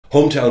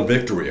Hometown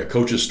Victory, a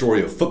coach's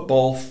story of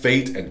football,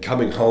 fate, and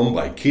coming home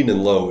by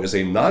Keanon Lowe is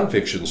a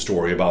nonfiction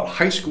story about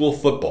high school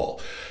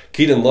football.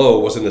 Keanon Lowe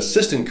was an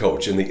assistant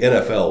coach in the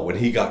NFL when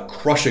he got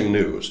crushing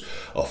news.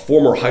 A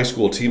former high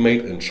school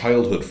teammate and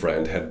childhood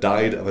friend had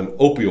died of an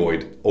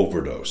opioid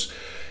overdose.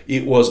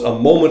 It was a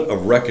moment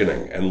of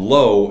reckoning, and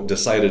Lowe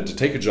decided to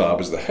take a job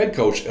as the head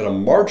coach at a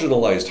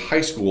marginalized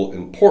high school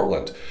in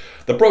Portland.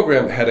 The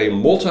program had a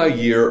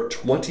multi-year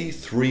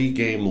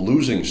 23-game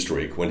losing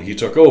streak when he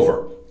took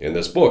over. In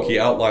this book, he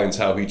outlines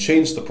how he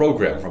changed the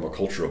program from a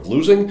culture of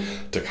losing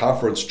to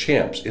conference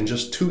champs in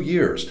just 2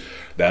 years.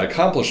 That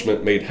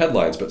accomplishment made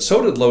headlines, but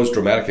so did Lowe's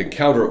dramatic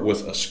encounter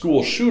with a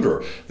school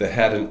shooter that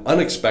had an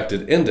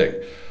unexpected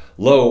ending.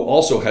 Lowe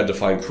also had to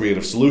find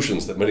creative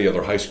solutions that many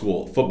other high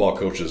school football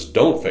coaches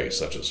don't face,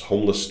 such as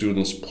homeless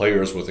students,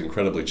 players with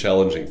incredibly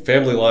challenging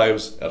family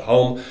lives at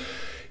home.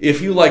 If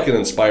you like an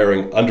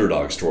inspiring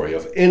underdog story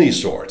of any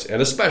sort,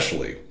 and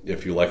especially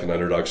if you like an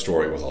underdog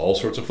story with all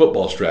sorts of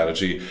football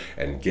strategy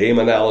and game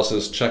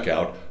analysis, check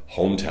out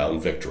Hometown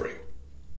Victory.